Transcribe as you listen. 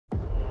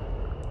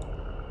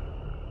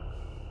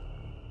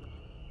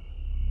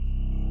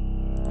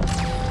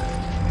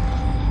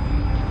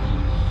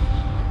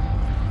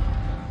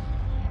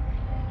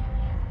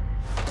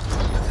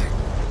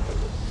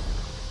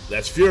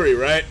That's Fury,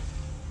 right?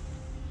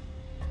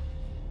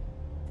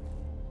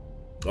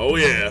 Oh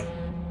yeah.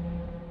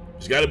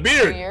 She's got a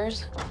beard. 2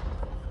 years.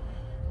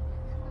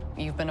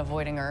 You've been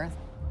avoiding Earth.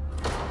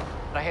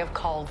 But I have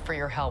called for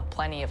your help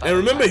plenty of. And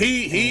remember,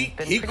 he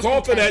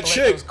called for that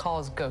chick in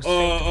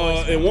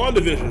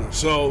WandaVision.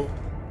 So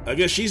I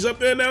guess she's up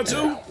there now too.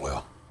 Yeah,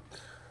 well,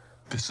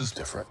 this is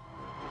different.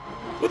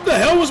 What the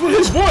hell was with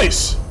his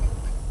voice?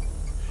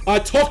 I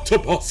talked to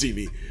Bossy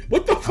Me.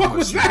 What the fuck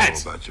was that? How much do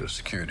you know about your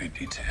security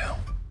detail?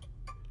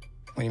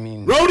 What do you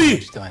mean? Rhodey! How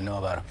much do I know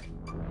about him?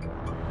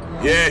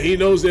 Yeah, he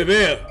knows they're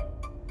there.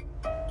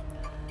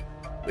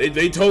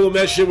 They told him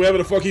that shit wherever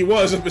the fuck he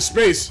was up in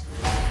space.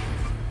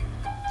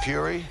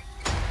 Fury,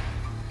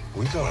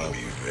 we gotta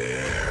be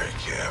very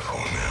careful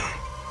now.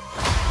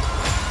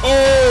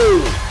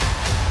 Oh!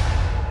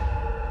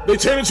 They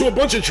turned into a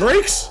bunch of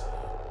drakes?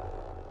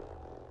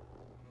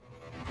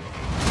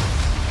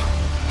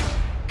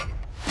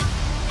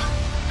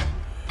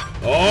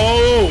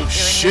 Oh,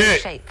 shit. You're in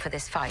shape for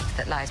this fight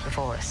that lies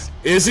before us.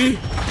 Is he?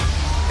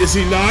 Is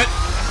he not?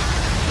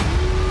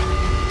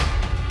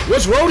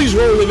 What's Rhodey's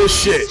role in this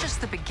shit? It's just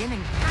the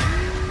beginning.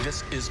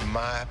 This is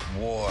my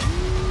war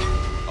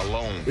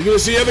alone. We gonna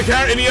see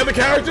any other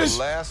characters?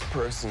 The last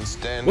person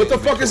standing. What the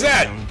fuck is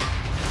that?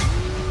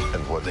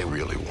 And what they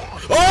really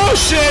want. Oh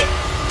shit!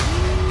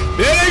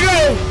 There they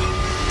go!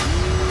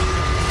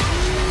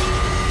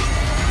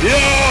 Yo,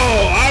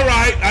 all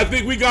right. I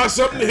think we got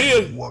something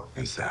here. What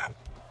is that?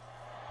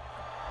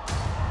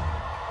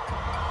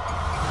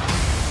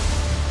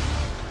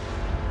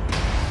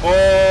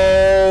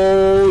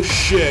 Oh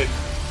shit!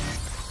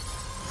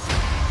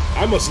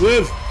 I must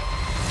live.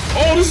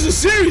 Oh, this is a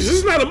series. This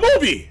is not a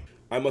movie.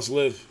 I must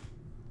live.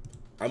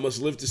 I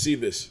must live to see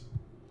this.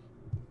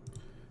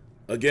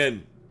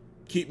 Again,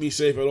 keep me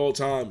safe at all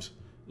times.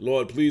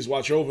 Lord, please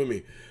watch over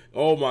me.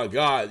 Oh my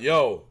God,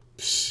 yo.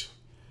 Psst.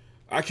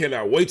 I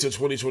cannot wait till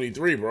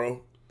 2023,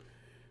 bro.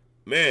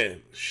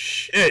 Man,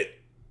 shit.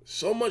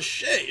 So much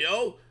shit,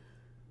 yo.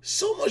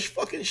 So much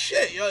fucking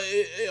shit,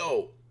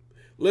 yo.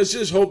 Let's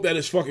just hope that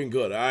it's fucking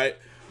good, all right?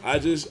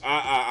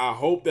 I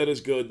hope that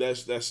it's good.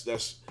 That's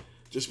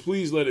just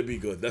please let it be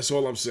good. That's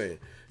all I'm saying.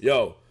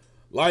 Yo,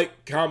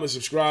 like, comment,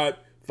 subscribe,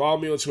 follow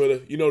me on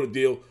Twitter. You know the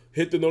deal.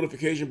 Hit the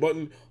notification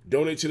button.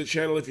 Donate to the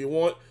channel if you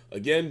want.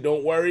 Again,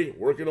 don't worry.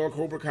 Working on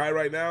Cobra Kai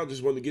right now.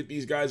 Just wanted to get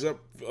these guys up,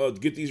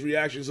 get these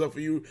reactions up for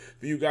you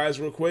guys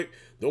real quick.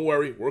 Don't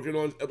worry. Working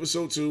on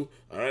episode 2.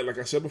 All right, like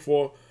I said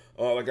before.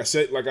 Like I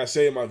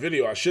say in my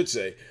video, I should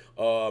say,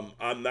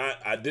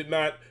 I did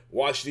not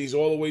watch these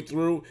all the way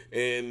through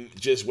and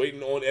just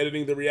waiting on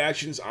editing the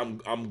reactions.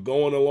 I'm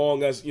going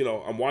along as, you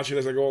know, I'm watching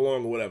as I go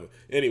along or whatever.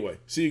 Anyway,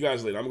 see you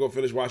guys later. I'm going to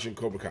finish watching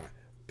Cobra Kai.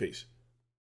 Peace.